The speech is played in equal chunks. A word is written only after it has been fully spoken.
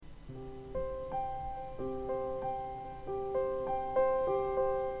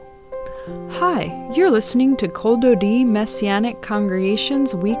Hi, you're listening to Kol Dodi Messianic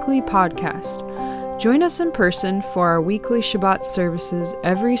Congregation's weekly podcast. Join us in person for our weekly Shabbat services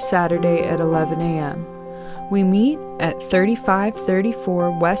every Saturday at 11 a.m. We meet at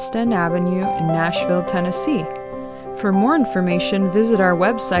 3534 West End Avenue in Nashville, Tennessee. For more information, visit our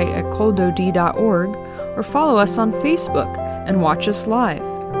website at koldodi.org or follow us on Facebook and watch us live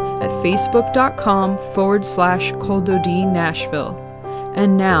at facebook.com/Kol Dodi Nashville.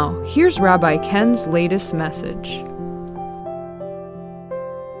 And now, here's Rabbi Ken's latest message.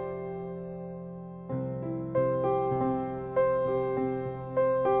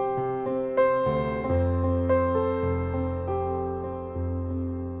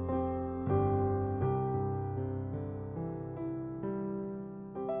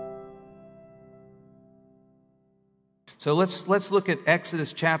 So let's look at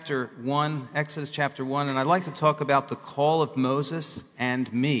Exodus chapter 1, and I'd like to talk about the call of Moses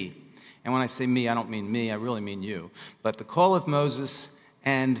and me. And when I say me, I don't mean me, I really mean you. But the call of Moses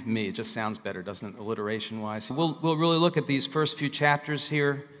and me, it just sounds better, doesn't it, alliteration-wise? We'll really look at these first few chapters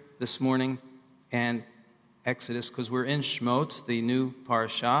here this morning, and Exodus, because we're in Shemot, the new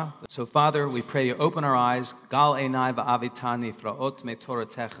parasha. So, Father, we pray you open our eyes, gal einai va'avitani fraot me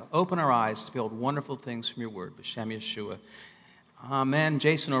toratecha. Open our eyes to behold wonderful things from your word, b'shem Yeshua. Amen.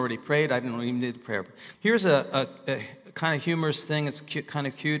 Jason already prayed. I didn't even need the prayer. Here's a kind of humorous thing. It's kind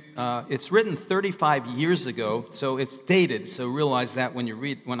of cute. It's written 35 years ago, so it's dated. So realize that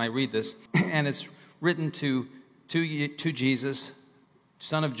when I read this, and it's written to Jesus,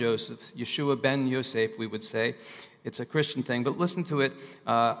 son of Joseph, Yeshua ben Yosef, we would say. It's a Christian thing, but listen to it.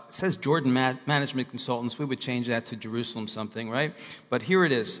 It says Jordan Management Consultants. We would change that to Jerusalem something, right? But here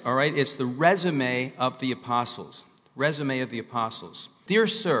it is, all right? It's the resume of the apostles. Resume of the apostles. Dear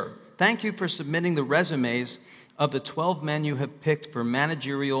sir, thank you for submitting the resumes of the 12 men you have picked for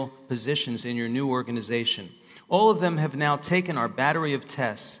managerial positions in your new organization. All of them have now taken our battery of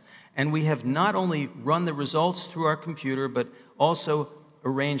tests, and we have not only run the results through our computer, but also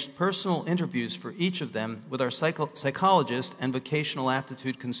arranged personal interviews for each of them with our psychologist and vocational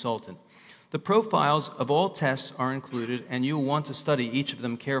aptitude consultant. The profiles of all tests are included, and you will want to study each of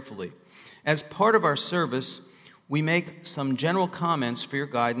them carefully. As part of our service, we make some general comments for your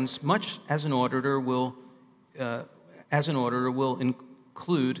guidance, much as an auditor will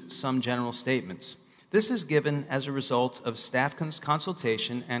include some general statements. This is given as a result of staff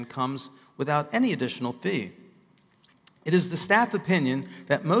consultation and comes without any additional fee. It is the staff opinion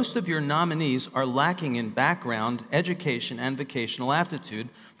that most of your nominees are lacking in background, education, and vocational aptitude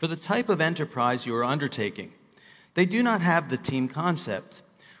for the type of enterprise you are undertaking. They do not have the team concept.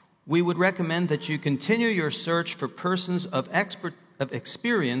 We would recommend that you continue your search for persons of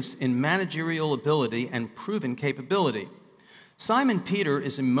experience in managerial ability and proven capability. Simon Peter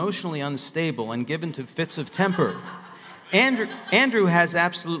is emotionally unstable and given to fits of temper. Andrew has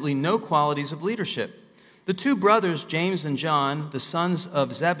absolutely no qualities of leadership. The two brothers, James and John, the sons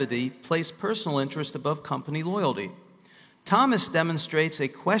of Zebedee, place personal interest above company loyalty. Thomas demonstrates a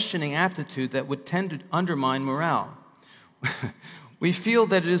questioning aptitude that would tend to undermine morale. We feel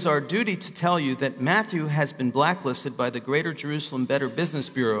that it is our duty to tell you that Matthew has been blacklisted by the Greater Jerusalem Better Business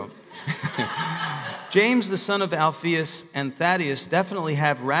Bureau. James, the son of Alphaeus, and Thaddeus definitely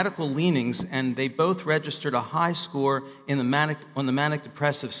have radical leanings, and they both registered a high score on the manic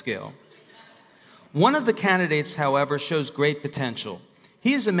depressive scale. One of the candidates, however, shows great potential.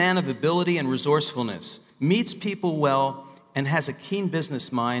 He is a man of ability and resourcefulness, meets people well, and has a keen business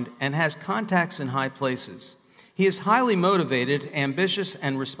mind, and has contacts in high places. He is highly motivated, ambitious,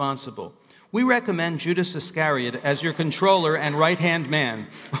 and responsible. We recommend Judas Iscariot as your controller and right-hand man.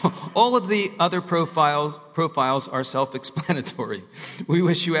 All of the other profiles are self-explanatory. We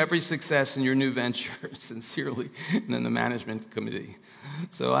wish you every success in your new venture, sincerely, and then the management committee.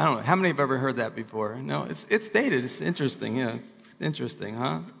 So I don't know, how many have ever heard that before? No, it's dated. It's interesting. Yeah, it's interesting,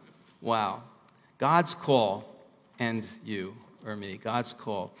 huh? Wow. God's call and you or me. God's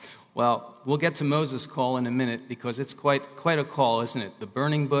call. Well, we'll get to Moses' call in a minute because it's quite a call, isn't it? The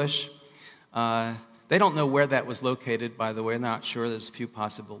burning bush. They don't know where that was located, by the way. They're not sure. There's a few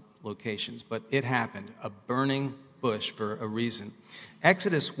possible locations, but it happened. A burning bush for a reason.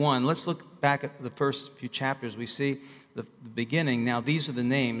 Exodus 1, let's look back at the first few chapters. We see the beginning. Now, these are the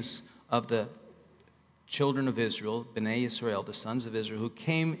names of the children of Israel, Bnei Yisrael, the sons of Israel, who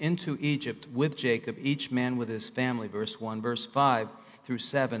came into Egypt with Jacob, each man with his family, verse 1. Verse 5 through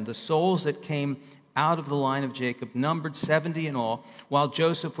 7, the souls that came out of the line of Jacob numbered 70 in all, while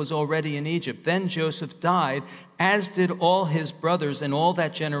Joseph was already in Egypt. Then Joseph died, as did all his brothers and all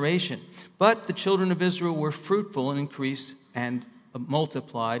that generation. But the children of Israel were fruitful and increased and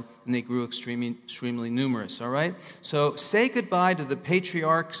multiplied, and they grew extremely numerous. All right? So say goodbye to the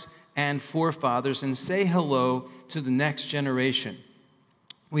patriarchs and forefathers and say hello to the next generation.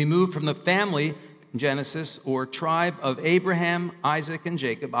 We move from the family Genesis, or tribe of Abraham, Isaac, and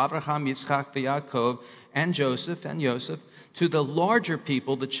Jacob, Avraham, Yitzchak, Yaakov, and Joseph, and Yosef, to the larger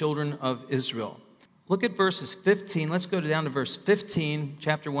people, the children of Israel. Look at verses 15. Let's go down to verse 15,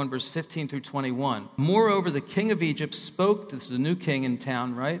 chapter 1, verse 15 through 21. Moreover, the king of Egypt spoke, this is a new king in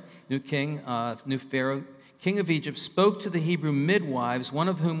town, right? New king, new Pharaoh. King of Egypt spoke to the Hebrew midwives, one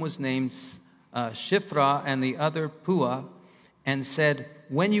of whom was named Shiphrah and the other Puah, and said,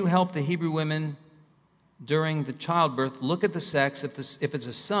 when you help the Hebrew women during the childbirth, look at the sex. If it's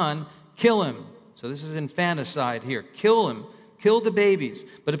a son, kill him. So this is infanticide here. Kill him. Kill the babies.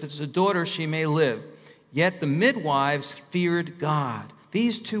 But if it's a daughter, she may live. Yet the midwives feared God.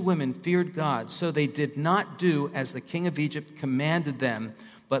 These two women feared God, so they did not do as the king of Egypt commanded them,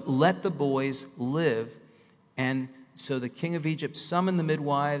 but let the boys live. And so the king of Egypt summoned the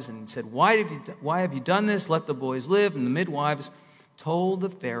midwives and said, why have you done this? Let the boys live. And the midwives told the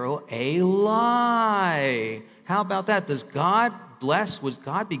Pharaoh a lie. How about that? Does God bless? Would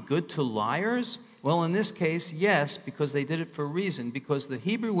God be good to liars? Well, in this case, yes, because they did it for a reason. Because the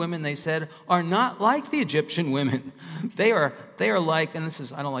Hebrew women, they said, are not like the Egyptian women. They are like,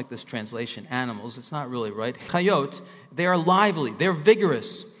 and I don't like this translation, animals. It's not really right. Chayot, they are lively. They're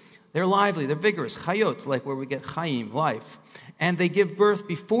vigorous. They're lively. They're vigorous. Chayot, like where we get chaim, life. And they give birth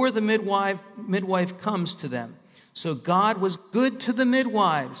before the midwife comes to them. So God was good to the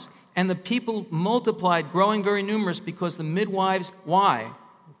midwives, and the people multiplied, growing very numerous, because the midwives, why?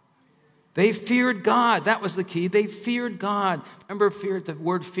 They feared God. That was the key. They feared God. Remember, the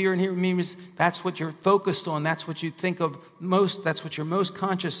word fear in here means that's what you're focused on. That's what you think of most. That's what you're most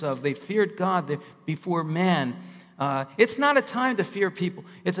conscious of. They feared God before man. It's not a time to fear people.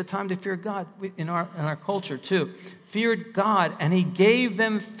 It's a time to fear God in our culture too. Feared God, and he gave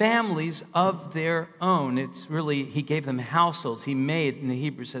them families of their own. It's really, he gave them households. He made, in the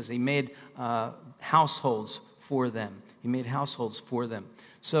Hebrew says, he made households for them. He made households for them.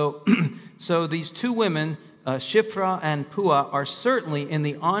 So these two women, Shiphrah and Puah, are certainly in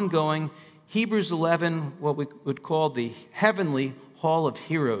the ongoing Hebrews 11, what we would call the heavenly Hall of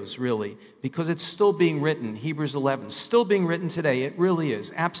Heroes, really, because it's still being written. Hebrews 11, still being written today. It really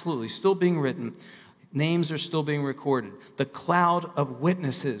is, absolutely, still being written. Names are still being recorded. The cloud of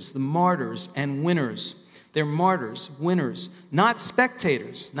witnesses, the martyrs and winners. They're martyrs, winners, not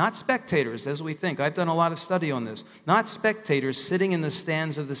spectators as we think. I've done a lot of study on this. Not spectators sitting in the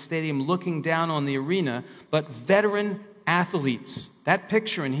stands of the stadium looking down on the arena, but veteran athletes. That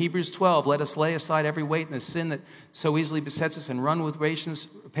picture in Hebrews 12, let us lay aside every weight and the sin that so easily besets us and run with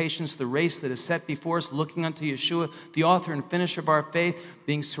patience the race that is set before us, looking unto Yeshua, the author and finisher of our faith,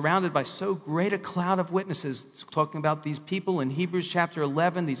 being surrounded by so great a cloud of witnesses. It's talking about these people in Hebrews chapter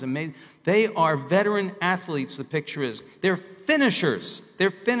 11, these amazing, they are veteran athletes, the picture is. They're finishers.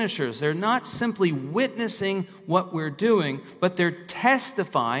 They're not simply witnessing what we're doing, but they're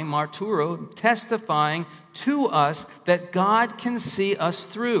testifying, marturo, testifying to us that God can see us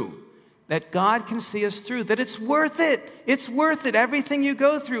through. That God can see us through. That it's worth it. It's worth it. Everything you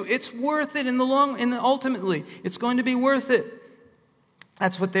go through, it's worth it ultimately. It's going to be worth it.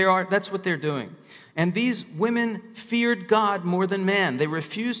 That's what they are. That's what they're doing. And these women feared God more than man. They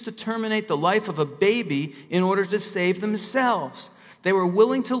refused to terminate the life of a baby in order to save themselves. They were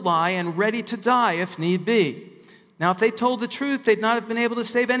willing to lie and ready to die if need be. Now, if they told the truth, they'd not have been able to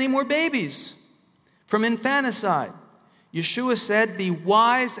save any more babies from infanticide. Yeshua said, be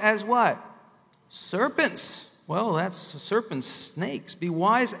wise as what? Serpents. Well, that's serpents, snakes. Be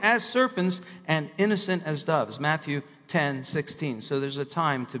wise as serpents and innocent as doves. Matthew 10:16. So there's a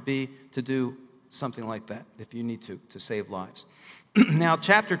time to do something like that if you need to save lives. Now,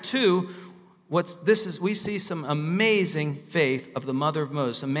 chapter 2, we see some amazing faith of the mother of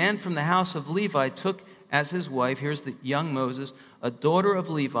Moses. A man from the house of Levi took as his wife, here's the young Moses, a daughter of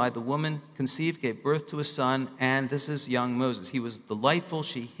Levi. The woman conceived, gave birth to a son, and this is young Moses. He was delightful.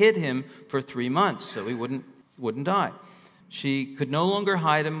 She hid him for 3 months so he wouldn't die. She could no longer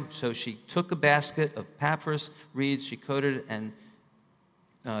hide him, so she took a basket of papyrus reeds. She coated it, and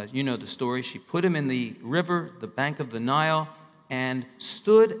you know the story. She put him in the river, the bank of the Nile, and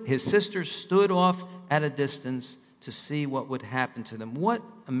his sisters stood off at a distance to see what would happen to them. What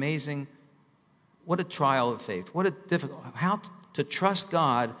a trial of faith. What a difficult, to trust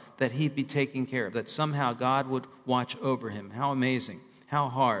God that he'd be taken care of, that somehow God would watch over him. How amazing, how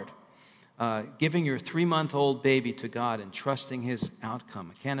hard. Giving your 3-month-old baby to God and trusting his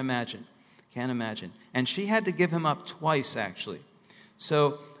outcome. I can't imagine. And she had to give him up twice, actually.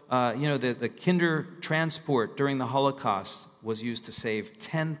 So, the Kinder transport during the Holocaust was used to save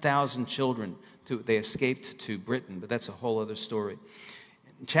 10,000 children. They escaped to Britain, but that's a whole other story.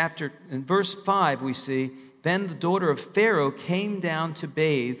 In verse 5, we see, then the daughter of Pharaoh came down to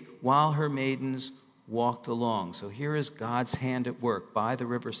bathe while her maidens walked along. So here is God's hand at work by the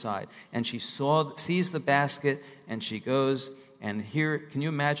riverside. And she sees the basket, and she goes, and here, can you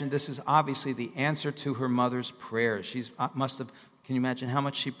imagine, this is obviously the answer to her mother's prayers. Can you imagine how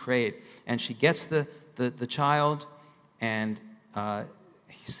much she prayed? And she gets the child, and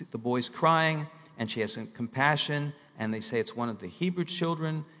the boy's crying, and she has some compassion, and they say it's one of the Hebrew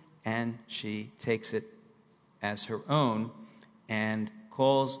children, and she takes it as her own, and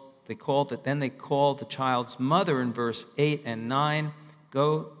they call the child's mother in verse 8 and 9.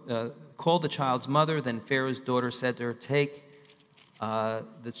 Call the child's mother. Then Pharaoh's daughter said to her, take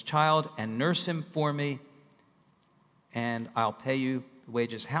this child and nurse him for me, and I'll pay you the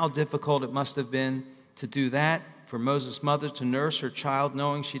wages. How difficult it must have been to do that, for Moses' mother to nurse her child,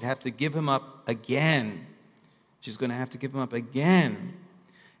 knowing she'd have to give him up again. She's going to have to give him up again.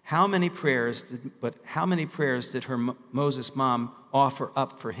 How many prayers did her Moses mom offer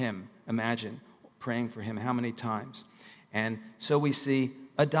up for him? Imagine praying for him how many times. And so we see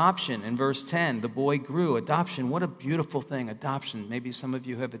adoption in verse 10. The boy grew. Adoption, what a beautiful thing. Adoption. Maybe some of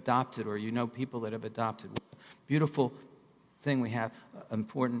you have adopted, or you know people that have adopted. Beautiful thing we have, an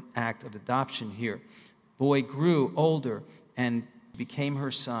important act of adoption here. Boy grew older and became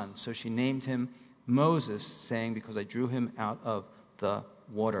her son. So she named him Moses, saying, because I drew him out of the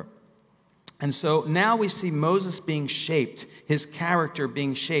water. And so now we see Moses being shaped, his character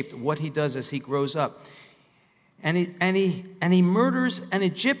being shaped, what he does as he grows up. And he murders an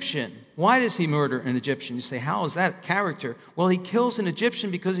Egyptian. Why does he murder an Egyptian? You say, how is that character? Well, he kills an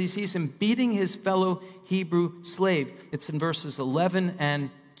Egyptian because he sees him beating his fellow Hebrew slave. It's in verses 11 and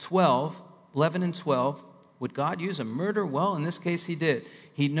 12. 11 and 12. Would God use a murder? Well, in this case, he did.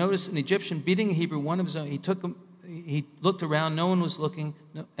 He noticed an Egyptian beating a Hebrew, one of his own. He looked around, no one was looking,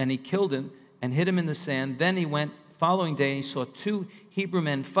 and he killed him and hid him in the sand. Then he went following day, and he saw 2 Hebrew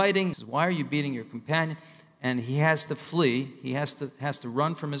men fighting. He says, why are you beating your companion? And he has to flee. He has to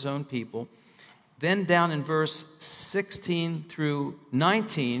run from his own people. Then down in verse 16 through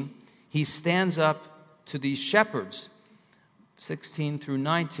 19, he stands up to these shepherds. 16 through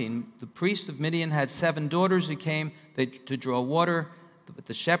 19, the priest of Midian had 7 daughters who came to draw water, but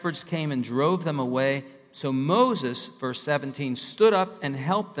the shepherds came and drove them away. So Moses, verse 17, stood up and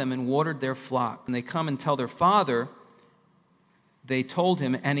helped them and watered their flock. And they come and tell their father, they told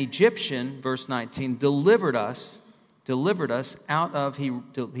him, an Egyptian, verse 19, delivered us out of,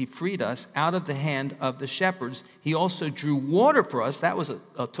 he freed us out of the hand of the shepherds. He also drew water for us. That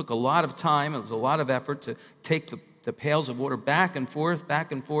took a lot of time. It was a lot of effort to take the pails of water back and forth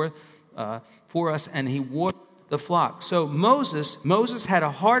for us, and he watered the flock. So Moses had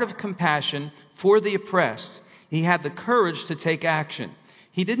a heart of compassion for the oppressed. He had the courage to take action.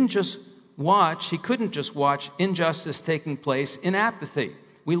 He couldn't just watch injustice taking place in apathy.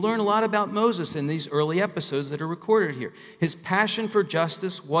 We learn a lot about Moses in these early episodes that are recorded here. His passion for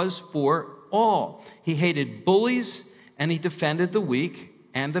justice was for all. He hated bullies, and he defended the weak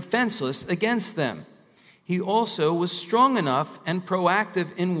and the fenceless against them. He also was strong enough and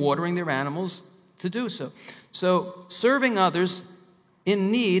proactive in watering their animals to do so. So serving others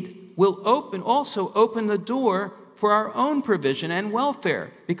in need will also open the door for our own provision and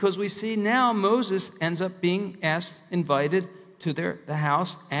welfare, because we see now Moses ends up being invited to the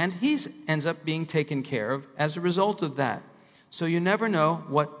house, and he ends up being taken care of as a result of that. So you never know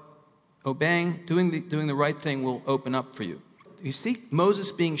what doing the right thing will open up for you. You see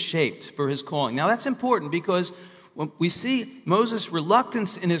Moses being shaped for his calling. Now that's important, because when we see Moses'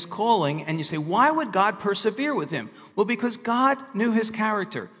 reluctance in his calling, and you say, why would God persevere with him? Well, because God knew his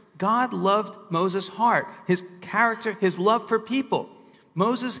character. God loved Moses' heart, his character, his love for people.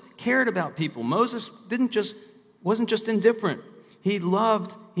 Moses cared about people. Moses wasn't just indifferent. He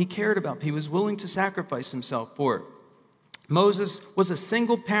cared about people. He was willing to sacrifice himself for it. Moses was a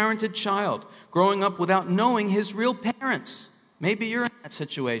single-parented child growing up without knowing his real parents. Maybe you're in that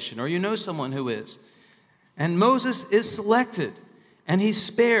situation, or you know someone who is. And Moses is selected, and he's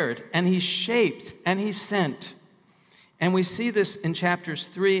spared, and he's shaped, and he's sent. And we see this in chapters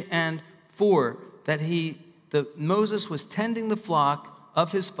 3 and 4, that Moses was tending the flock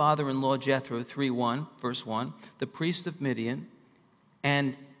of his father-in-law Jethro, verse 1, the priest of Midian.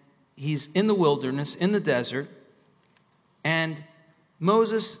 and he's in the wilderness, in the desert, and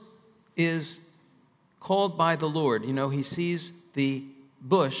Moses is called by the Lord. You know, he sees the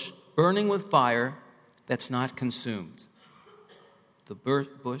bush burning with fire that's not consumed. The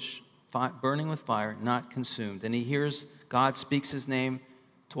bush burning with fire, not consumed. And he hears God speaks his name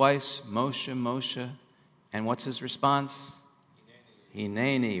twice, Moshe, Moshe. And what's his response?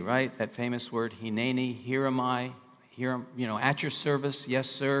 Hineni, right? That famous word, Hineni, here am I, here, at your service, yes,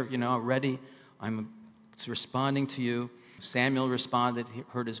 sir, ready. It's responding to you. Samuel responded, he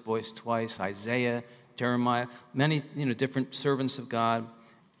heard his voice twice. Isaiah, Jeremiah, many, different servants of God.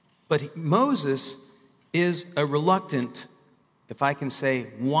 But Moses is a reluctant, if I can say,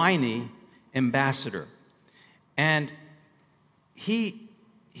 whiny ambassador. And he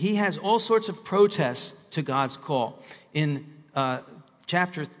has all sorts of protests to God's call. In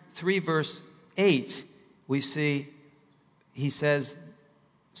chapter 3, verse 8, we see, he says,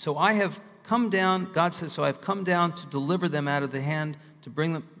 so I have come down, God says, so I have come down to deliver them out of the hand, to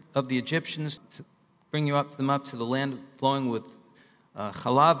bring them of the Egyptians, to bring them up to the land flowing with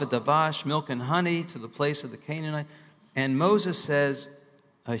chalav v'davash, milk and honey, to the place of the Canaanite. And Moses says,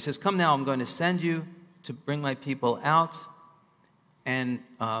 he says, come now, I'm going to send you to bring my people out. And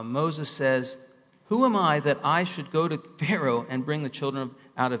Moses says, who am I that I should go to Pharaoh and bring the children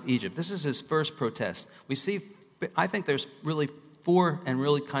out of Egypt? This is his first protest. We see, I think there's really 4 and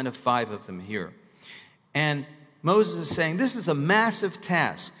really kind of 5 of them here. And Moses is saying, this is a massive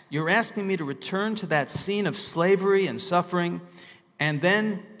task. You're asking me to return to that scene of slavery and suffering, and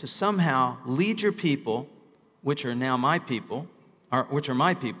then to somehow lead your people, which are now my people,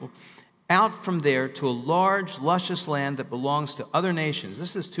 out from there to a large, luscious land that belongs to other nations.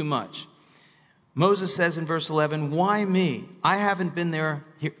 This is too much. Moses says in verse 11, why me? I haven't been there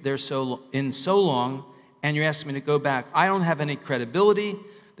so long, and you're asking me to go back. I don't have any credibility.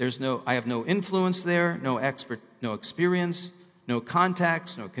 I have no influence there, no experience, no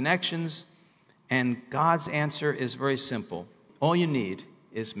contacts, no connections. And God's answer is very simple. All you need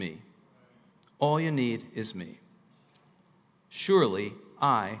is me. All you need is me. Surely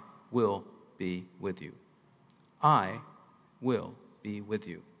I will be with you. I will be with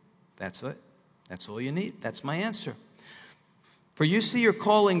you. That's it. That's all you need. That's my answer. For you see your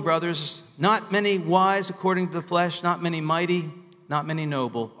calling, brothers. Not many wise according to the flesh, not many mighty, not many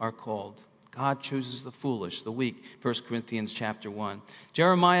noble are called. God chooses the foolish, the weak. 1 Corinthians chapter 1.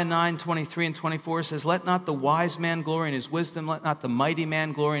 Jeremiah 9:23 and 24 says, let not the wise man glory in his wisdom, let not the mighty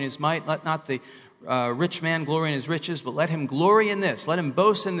man glory in his might, let not the rich man glory in his riches, but let him glory in this, let him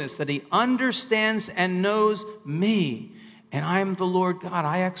boast in this, that he understands and knows me. And I am the Lord God.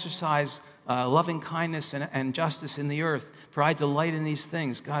 I exercise loving kindness and justice in the earth, for I delight in these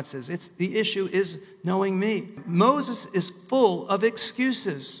things. God says, the issue is knowing me. Moses is full of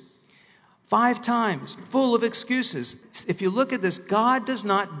excuses. 5 times, full of excuses. If you look at this, God does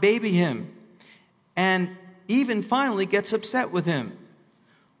not baby him, and even finally gets upset with him.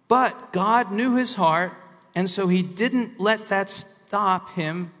 But God knew his heart, and so he didn't let that stop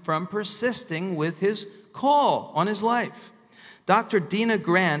him from persisting with his call on his life. Dr. Dina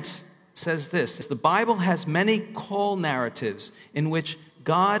Grant says this, the Bible has many call narratives in which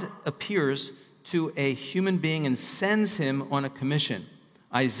God appears to a human being and sends him on a commission.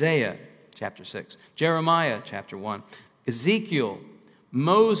 Isaiah, chapter 6, Jeremiah, chapter 1, Ezekiel,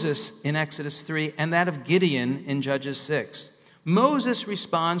 Moses in Exodus 3, and that of Gideon in Judges 6. Moses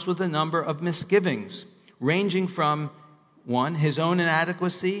responds with a number of misgivings, ranging from 1, his own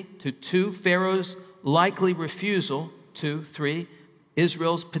inadequacy, to 2, Pharaoh's likely refusal, to 3,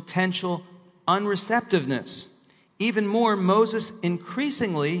 Israel's potential unreceptiveness. Even more, Moses'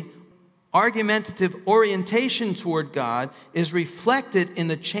 increasingly argumentative orientation toward God is reflected in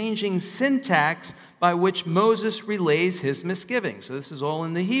the changing syntax by which Moses relays his misgivings. So this is all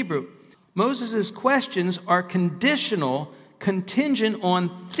in the Hebrew. Moses' questions are contingent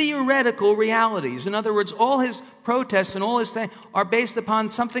on theoretical realities. In other words, all his protests and all his things are based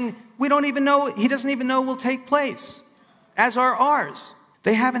upon something we don't even know, he doesn't even know will take place, as are ours.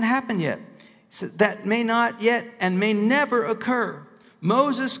 They haven't happened yet. So that may not yet and may never occur.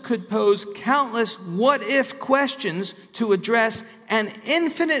 Moses could pose countless what-if questions to address an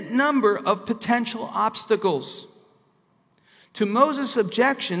infinite number of potential obstacles. To Moses'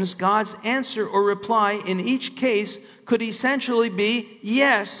 objections, God's answer or reply in each case could essentially be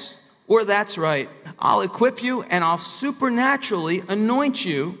yes, or that's right. I'll equip you and I'll supernaturally anoint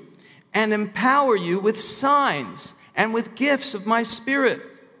you and empower you with signs and with gifts of my Spirit.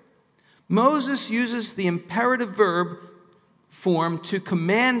 Moses uses the imperative verb form to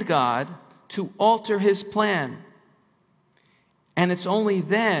command God to alter his plan. And it's only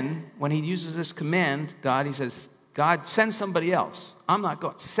then, when he uses this command, he says, God, send somebody else. I'm not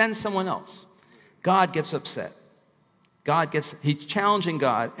going. Send someone else. God gets upset. He's challenging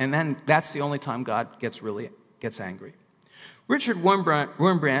God, and then that's the only time God gets angry. Richard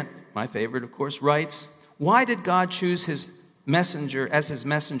Wurmbrand, my favorite, of course, writes, why did God choose his messenger,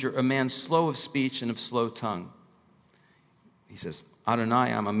 a man slow of speech and of slow tongue? He says,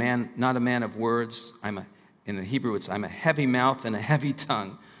 Adonai, I'm a man, not a man of words. In the Hebrew, I'm a heavy mouth and a heavy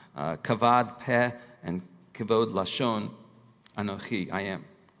tongue. Kavad peh and kavod lashon anochi, I am.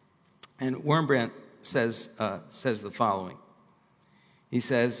 And Wurmbrand says the following. He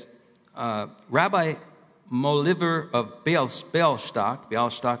says, Rabbi Moliver of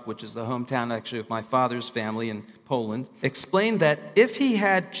Białystok, which is the hometown actually of my father's family in Poland, explained that if he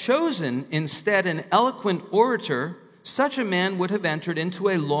had chosen instead an eloquent orator, such a man would have entered into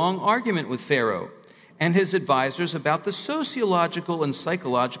a long argument with Pharaoh and his advisors about the sociological and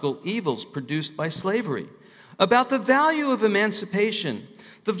psychological evils produced by slavery, about the value of emancipation,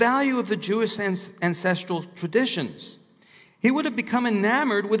 the value of the Jewish ancestral traditions. He would have become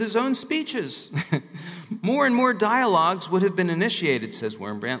enamored with his own speeches. More and more dialogues would have been initiated, says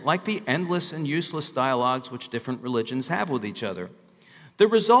Wurmbrand, like the endless and useless dialogues which different religions have with each other. The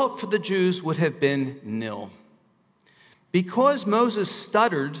result for the Jews would have been nil. Because Moses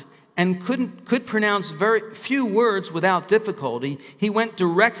stuttered and could pronounce very few words without difficulty, he went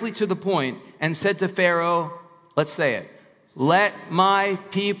directly to the point and said to Pharaoh, let's say it, let my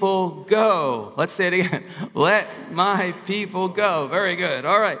people go. Let's say it again. Let my people go. Very good.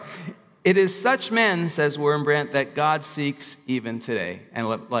 All right. It is such men, says Wurmbrand, that God seeks even today. And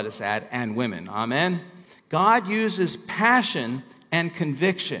let us add, and women. Amen? God uses passion and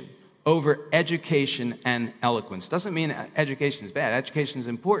conviction over education and eloquence. Doesn't mean education is bad. Education is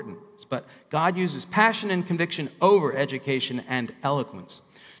important. But God uses passion and conviction over education and eloquence.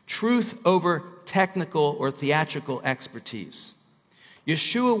 Truth over technical or theatrical expertise.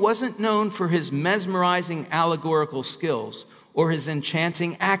 Yeshua wasn't known for his mesmerizing allegorical skills or his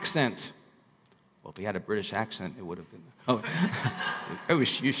enchanting accent. Well, if he had a British accent, it would have been, oh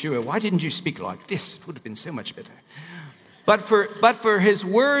Yeshua, why didn't you speak like this? It would have been so much better. But for his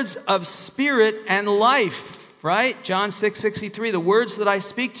words of spirit and life, right? John 6:63, the words that I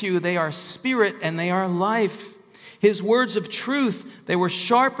speak to you, they are spirit and they are life. His words of truth, they were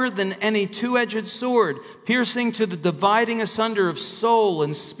sharper than any two-edged sword, piercing to the dividing asunder of soul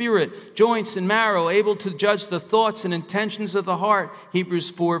and spirit, joints and marrow, able to judge the thoughts and intentions of the heart,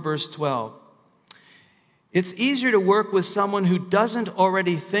 Hebrews 4, verse 12. It's easier to work with someone who doesn't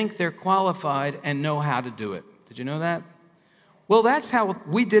already think they're qualified and know how to do it. Did you know that? Well, that's how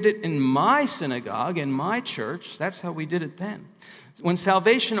we did it in my synagogue, in my church. That's how we did it then. When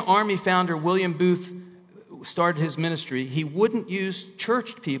Salvation Army founder William Booth started his ministry, he wouldn't use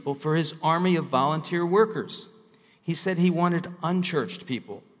churched people for his army of volunteer workers. He said he wanted unchurched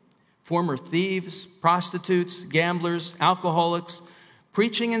people, former thieves, prostitutes, gamblers, alcoholics,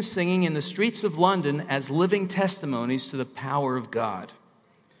 preaching and singing in the streets of London as living testimonies to the power of God.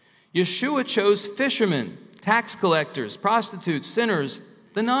 Yeshua chose fishermen, tax collectors, prostitutes, sinners,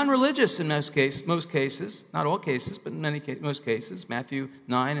 the non-religious in most cases, not all cases, but in most cases, Matthew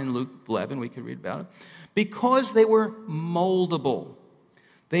 9 and Luke 11, we could read about it, because they were moldable.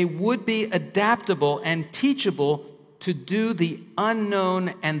 They would be adaptable and teachable to do the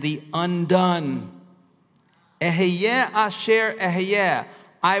unknown and the undone. Eheyeh asher eheyeh,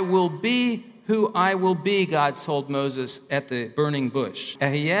 I will be who I will be, God told Moses at the burning bush.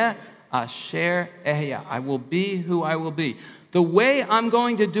 Eheyeh asher eheyeh, I will be who I will be. The way I'm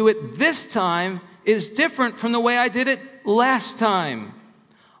going to do it this time is different from the way I did it last time.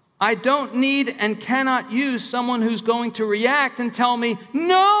 I don't need and cannot use someone who's going to react and tell me,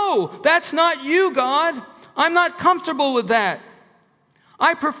 no, that's not you, God. I'm not comfortable with that.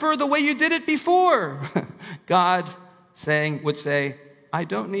 I prefer the way you did it before. God would say, I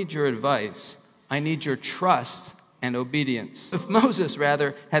don't need your advice. I need your trust and obedience. If Moses,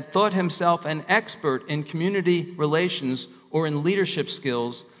 rather, had thought himself an expert in community relations or in leadership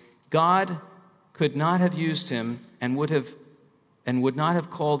skills, God could not have used him and would not have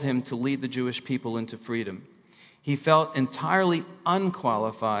called him to lead the Jewish people into freedom. He felt entirely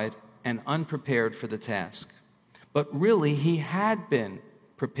unqualified and unprepared for the task. But really, he had been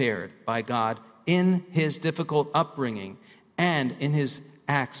prepared by God in his difficult upbringing and in his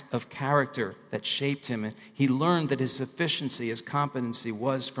acts of character that shaped him. And he learned that his sufficiency, his competency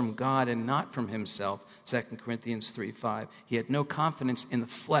was from God and not from himself, 2 Corinthians 3:5. He had no confidence in the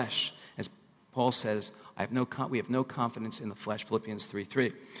flesh, as Paul says, we have no confidence in the flesh, Philippians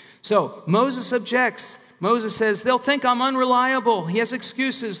 3:3. So Moses objects Moses says, they'll think I'm unreliable. He has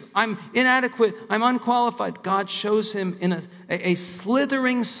excuses. I'm inadequate. I'm unqualified. God shows him in a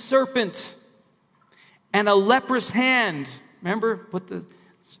slithering serpent and a leprous hand. Remember,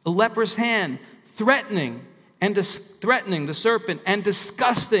 a leprous hand threatening the serpent and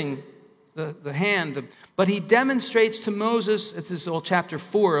disgusting the hand. But he demonstrates to Moses, this is all chapter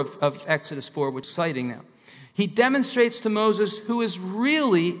 4 of Exodus 4, which is citing now. He demonstrates to Moses who is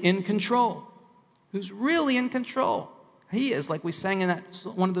really in control. Who's really in control. He is, like we sang in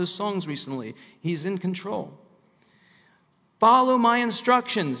one of those songs recently. He's in control. Follow my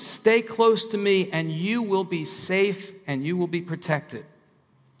instructions. Stay close to me, and you will be safe and you will be protected.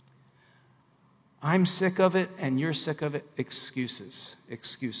 I'm sick of it, and you're sick of it. Excuses.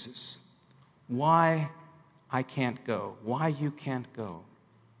 Excuses. Why I can't go. Why you can't go.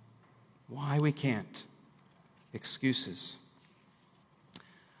 Why we can't. Excuses.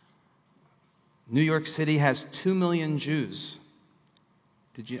 New York City has 2 million Jews.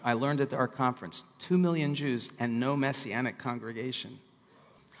 I learned at our conference, 2 million Jews and no Messianic congregation.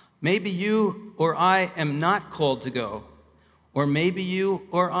 Maybe you or I am not called to go, or maybe you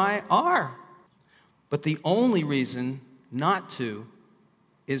or I are. But the only reason not to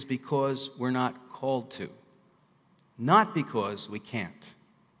is because we're not called to, not because we can't.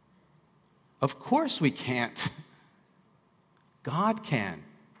 Of course we can't. God can.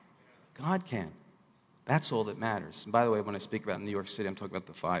 God can. That's all that matters. And by the way, when I speak about New York City, I'm talking about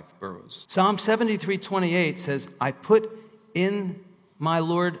the 5 boroughs. Psalm 73:28 says, I put in my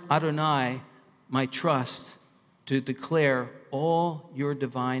Lord Adonai my trust to declare all your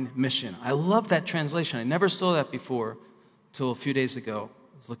divine mission. I love that translation. I never saw that before till a few days ago.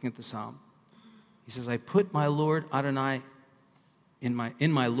 I was looking at the Psalm. He says, I put my Lord Adonai in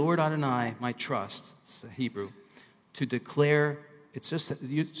my Lord Adonai my trust. It's the Hebrew. To declare, it's just,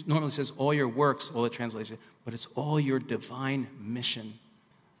 it normally says all your works, all the translation, but it's all your divine mission.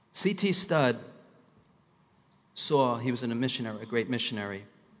 C.T. Studd he was a missionary, a great missionary.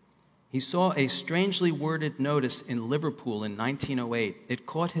 He saw a strangely worded notice in Liverpool in 1908. It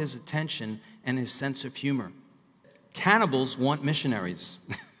caught his attention and his sense of humor. Cannibals want missionaries.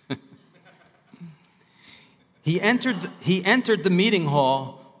 He entered the meeting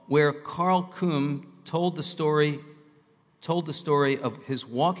hall where Carl Coombe told the story of his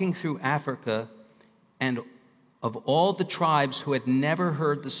walking through Africa and of all the tribes who had never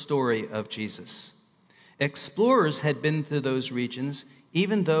heard the story of Jesus. Explorers had been to those regions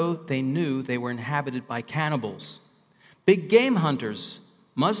even though they knew they were inhabited by cannibals. Big game hunters,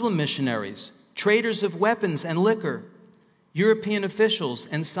 Muslim missionaries, traders of weapons and liquor, European officials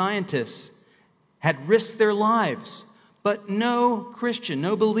and scientists had risked their lives, but no Christian,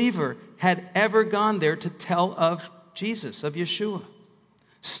 no believer had ever gone there to tell of Jesus, of Yeshua.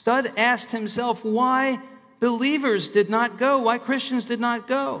 Studd asked himself why believers did not go, why Christians did not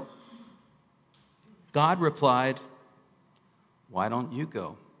go. God replied, why don't you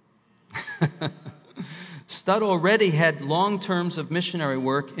go? Studd already had long terms of missionary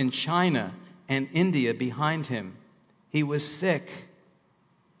work in China and India behind him. He was sick.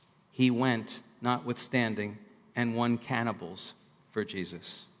 He went, notwithstanding, and won cannibals for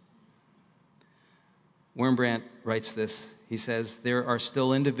Jesus. Wurmbrand writes this. He says, there are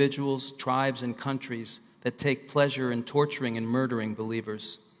still individuals, tribes, and countries that take pleasure in torturing and murdering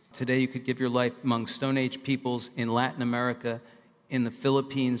believers. Today you could give your life among Stone Age peoples in Latin America, in the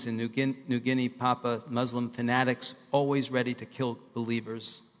Philippines, in New Guinea, Papua, Muslim fanatics, always ready to kill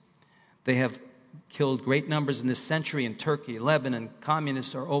believers. They have killed great numbers in this century in Turkey, Lebanon.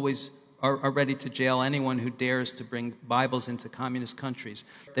 Communists are ready to jail anyone who dares to bring Bibles into communist countries.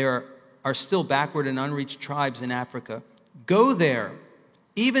 There are still backward and unreached tribes in Africa. Go there,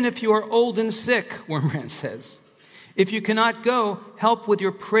 even if you are old and sick, Wurmbrand says. If you cannot go, help with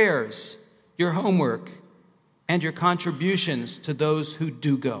your prayers, your homework, and your contributions to those who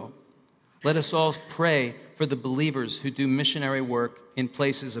do go. Let us all pray for the believers who do missionary work in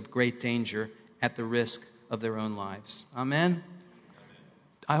places of great danger at the risk of their own lives. Amen?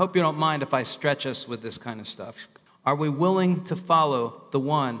 I hope you don't mind if I stretch us with this kind of stuff. Are we willing to follow the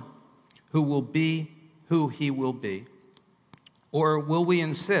one who will be who he will be? Or will we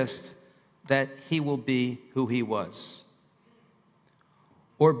insist that he will be who he was?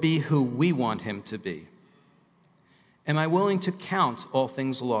 Or be who we want him to be? Am I willing to count all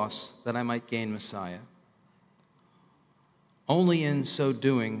things lost that I might gain Messiah? Only in so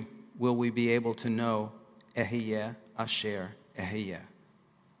doing will we be able to know Ehyeh Asher Ehyeh,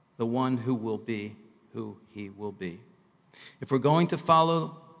 the one who will be who he will be. If we're going to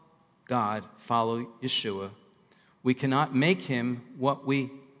follow God, follow Yeshua, we cannot make him what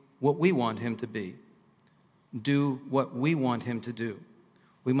we want him to be. do what we want him to do.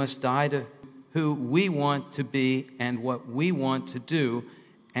 We must die to who we want to be and what we want to do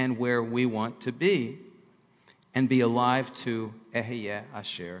and where we want to be, and be alive to Ehyeh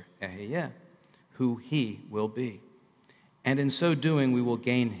Asher Ehyeh, who he will be. And in so doing, we will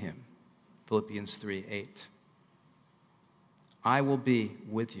gain him. Philippians 3:8. I will be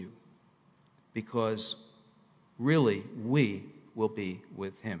with you, because really we will be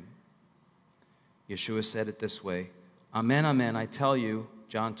with him. Yeshua said it this way, Amen, amen, I tell you,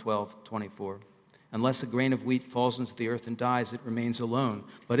 John 12:24, unless a grain of wheat falls into the earth and dies, it remains alone.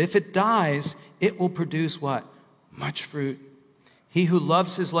 But if it dies, it will produce what? Much fruit. He who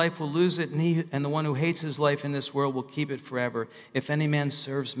loves his life will lose it, and the one who hates his life in this world will keep it forever. If any man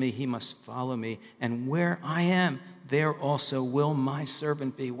serves me, he must follow me. And where I am, there also will my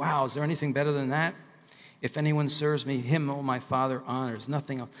servant be. Wow, is there anything better than that? If anyone serves me, him will my Father honors.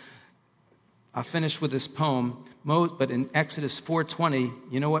 Nothing else. I'll finish with this poem, but in Exodus 4:20,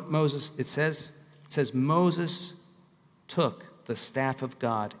 you know what it says? It says, Moses took the staff of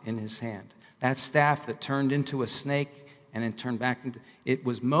God in his hand. That staff that turned into a snake and then turned back into, it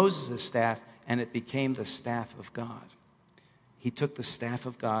was Moses' staff, and it became the staff of God. He took the staff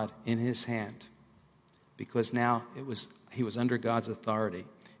of God in his hand because now he was under God's authority.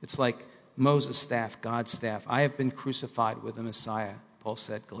 It's like Moses' staff, God's staff. I have been crucified with the Messiah, Paul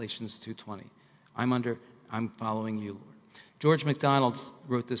said, Galatians 2:20. I'm following you, Lord. George MacDonald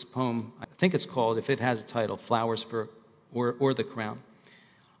wrote this poem. I think it's called, if it has a title, Flowers for, or the Crown.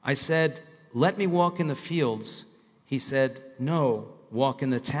 I said, let me walk in the fields. He said, no, walk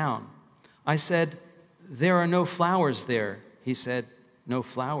in the town. I said, there are no flowers there. He said, no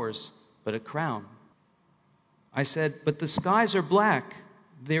flowers, but a crown. I said, but the skies are black.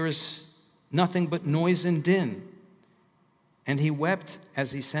 There is nothing but noise and din. And he wept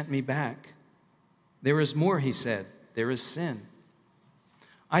as he sent me back. There is more, he said. There is sin.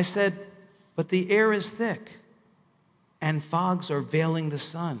 I said, but the air is thick, and fogs are veiling the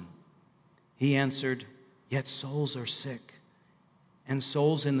sun. He answered, yet souls are sick, and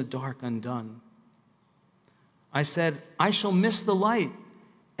souls in the dark undone. I said, I shall miss the light,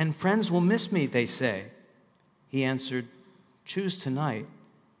 and friends will miss me, they say. He answered, choose tonight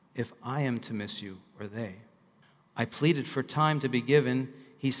if I am to miss you or they. I pleaded for time to be given.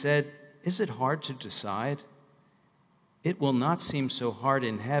 He said, is it hard to decide? It will not seem so hard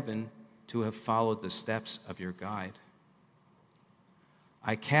in heaven to have followed the steps of your guide.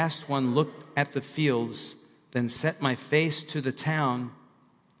 I cast one look at the fields, then set my face to the town.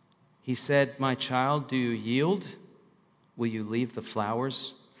 He said, my child, do you yield? Will you leave the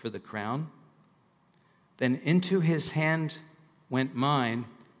flowers for the crown? Then into his hand went mine,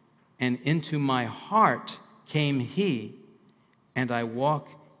 and into my heart came he, and I walk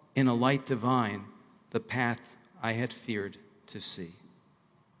in a light divine, the path I had feared to see.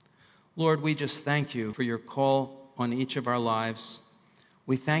 Lord, we just thank you for your call on each of our lives.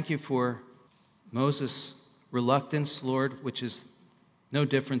 We thank you for Moses' reluctance, Lord, which is no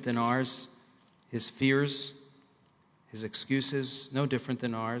different than ours, his fears, his excuses, no different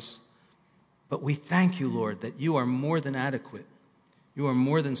than ours. But we thank you, Lord, that you are more than adequate. You are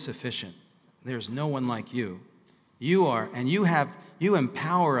more than sufficient. There's no one like you. You are, and you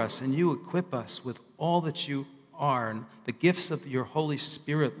empower us and you equip us with all that you are, and the gifts of your Holy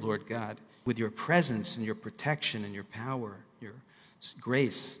Spirit, Lord God, with your presence and your protection and your power, your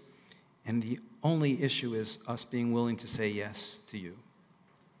grace. And the only issue is us being willing to say yes to you,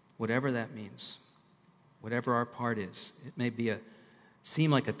 whatever that means, whatever our part is. It may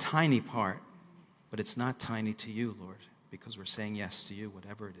seem like a tiny part, but it's not tiny to you, Lord, because we're saying yes to you,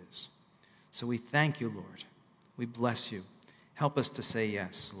 whatever it is. So we thank you, Lord. We bless you. Help us to say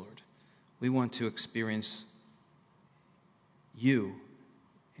yes, Lord. We want to experience you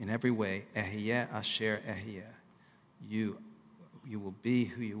in every way. Ehyeh Asher Ehyeh. You will be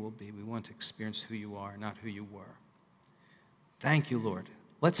who you will be. We want to experience who you are, not who you were. Thank you, Lord.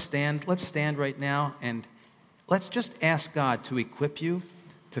 Let's stand right now, and let's just ask God to equip you,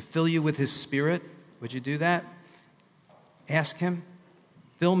 to fill you with his Spirit. Would you do that? Ask him.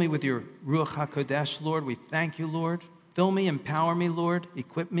 Fill me with your Ruach HaKodesh, Lord. We thank you, Lord. Fill me, empower me, Lord.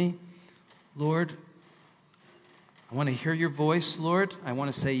 Equip me. Lord, I want to hear your voice, Lord. I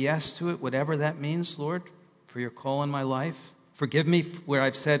want to say yes to it, whatever that means, Lord, for your call on my life. Forgive me where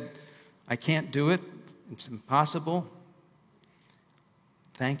I've said I can't do it. It's impossible.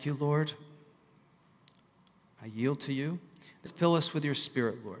 Thank you, Lord. I yield to you. Fill us with your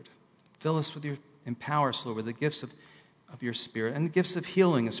Spirit, Lord. Fill us with empower us, Lord, with the gifts of your Spirit and the gifts of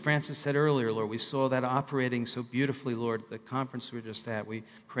healing. As Francis said earlier, Lord, we saw that operating so beautifully, Lord, the conference we were just at. We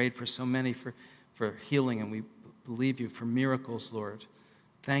prayed for so many for for healing, and we believe you for miracles, Lord.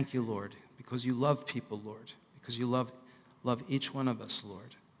 Thank you, Lord, because you love people, Lord, because you love each one of us,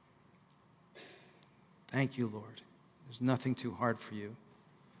 Lord. Thank you, Lord. There's nothing too hard for you.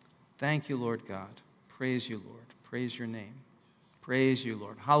 Thank you, Lord God. Praise you, Lord. Praise your name. Praise you,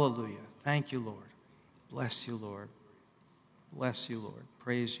 Lord. Hallelujah. Thank you, Lord. Bless you, Lord. Bless you, Lord.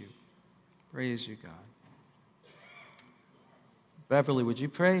 Praise you. Praise you, God. Beverly, would you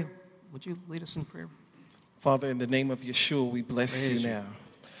pray? Would you lead us in prayer? Father, in the name of Yeshua, we bless you now.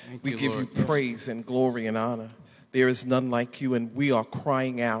 We give you praise and glory and honor. There is none like you, and we are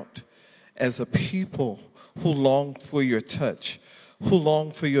crying out as a people who long for your touch, who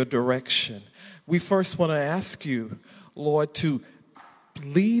long for your direction. We first want to ask you, Lord, to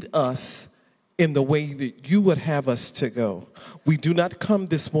lead us in the way that you would have us to go. We do not come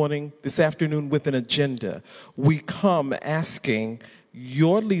this afternoon with an agenda. We come asking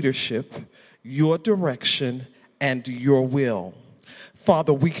your leadership, your direction, and your will.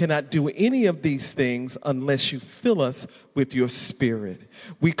 Father, we cannot do any of these things unless you fill us with your Spirit.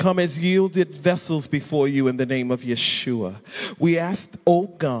 We come as yielded vessels before you in the name of Yeshua. We ask, oh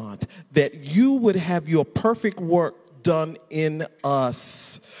God, that you would have your perfect work done in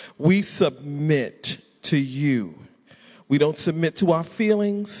us. We submit to you. We don't submit to our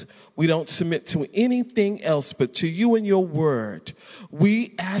feelings. We don't submit to anything else but to you and your word.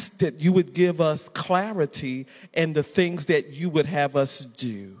 We ask that you would give us clarity in the things that you would have us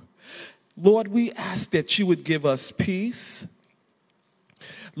do. Lord, we ask that you would give us peace.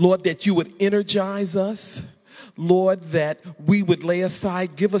 Lord, that you would energize us. Lord, that we would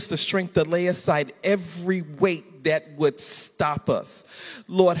give us the strength to lay aside every weight that would stop us.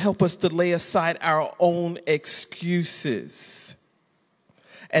 Lord, help us to lay aside our own excuses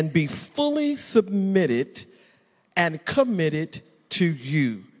and be fully submitted and committed to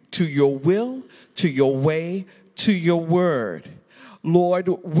you, to your will, to your way, to your word. Lord,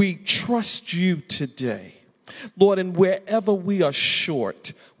 we trust you today. Lord, and wherever we are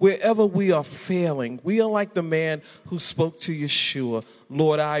short, wherever we are failing, we are like the man who spoke to Yeshua,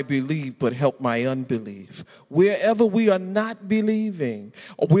 Lord, I believe, but help my unbelief. Wherever we are not believing,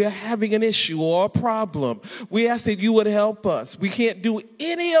 or we are having an issue or a problem, we ask that you would help us. We can't do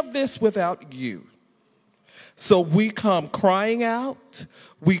any of this without you. So we come crying out,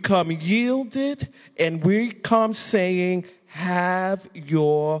 we come yielded, and we come saying, have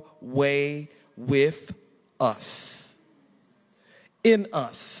your way with us, in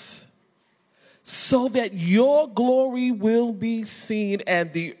us, so that your glory will be seen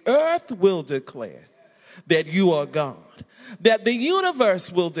and the earth will declare that you are God, that the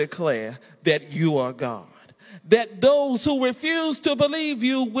universe will declare that you are God, that those who refuse to believe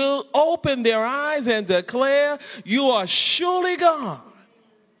you will open their eyes and declare you are surely God.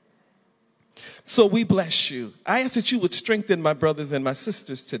 So we bless you. I ask that you would strengthen my brothers and my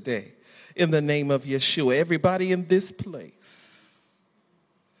sisters today. In the name of Yeshua, everybody in this place,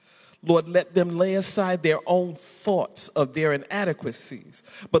 Lord, let them lay aside their own thoughts of their inadequacies.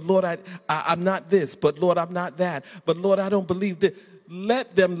 But Lord, I'm not this, but Lord, I'm not that, but Lord, I don't believe that.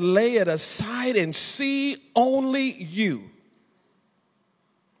 Let them lay it aside and see only you.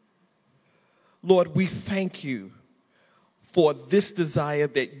 Lord, we thank you for this desire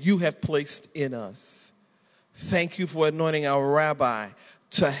that you have placed in us. Thank you for anointing our rabbi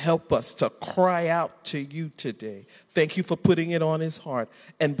to help us to cry out to you today. Thank you for putting it on his heart,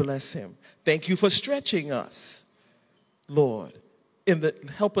 and bless him. Thank you for stretching us, Lord.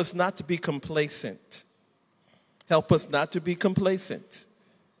 Help us not to be complacent. Help us not to be complacent.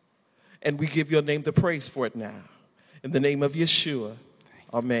 And we give your name the praise for it now. In the name of Yeshua,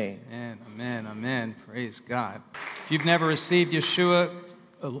 amen. Amen, amen, amen. Praise God. If you've never received Yeshua,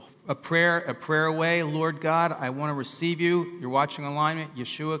 a prayer away. Lord God, I want to receive you. You're watching online.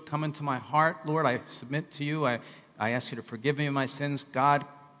 Yeshua, come into my heart. Lord, I submit to you. I ask you to forgive me of my sins. God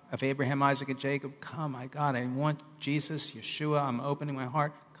of Abraham, Isaac, and Jacob, come, my God. I want Jesus, Yeshua. I'm opening my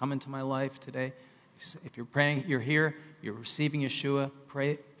heart. Come into my life today. If you're praying, you're here, you're receiving Yeshua,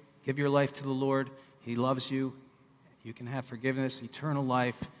 pray, give your life to the Lord. He loves you. You can have forgiveness, eternal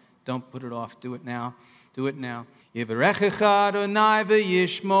life. Don't put it off. Do it now. Do it now. Yivarechecha Adonai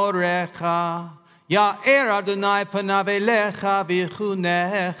v'yishmorecha, Ya'er Adonai panav elecha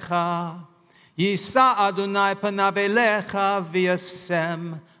v'yichunecha, Yisa Adonai panav elecha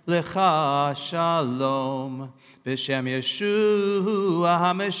v'yasem lecha shalom, B'shem Yeshua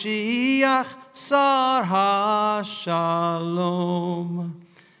HaMashiach Sar HaShalom.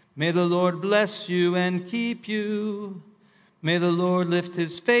 May the Lord bless you and keep you. May the Lord lift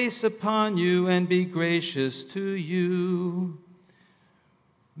his face upon you and be gracious to you.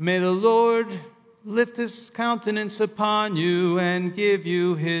 May the Lord lift his countenance upon you and give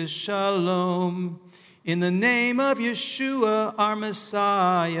you his shalom. In the name of Yeshua, our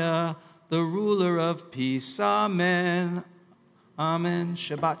Messiah, the ruler of peace. Amen. Amen.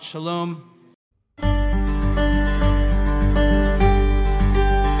 Shabbat shalom.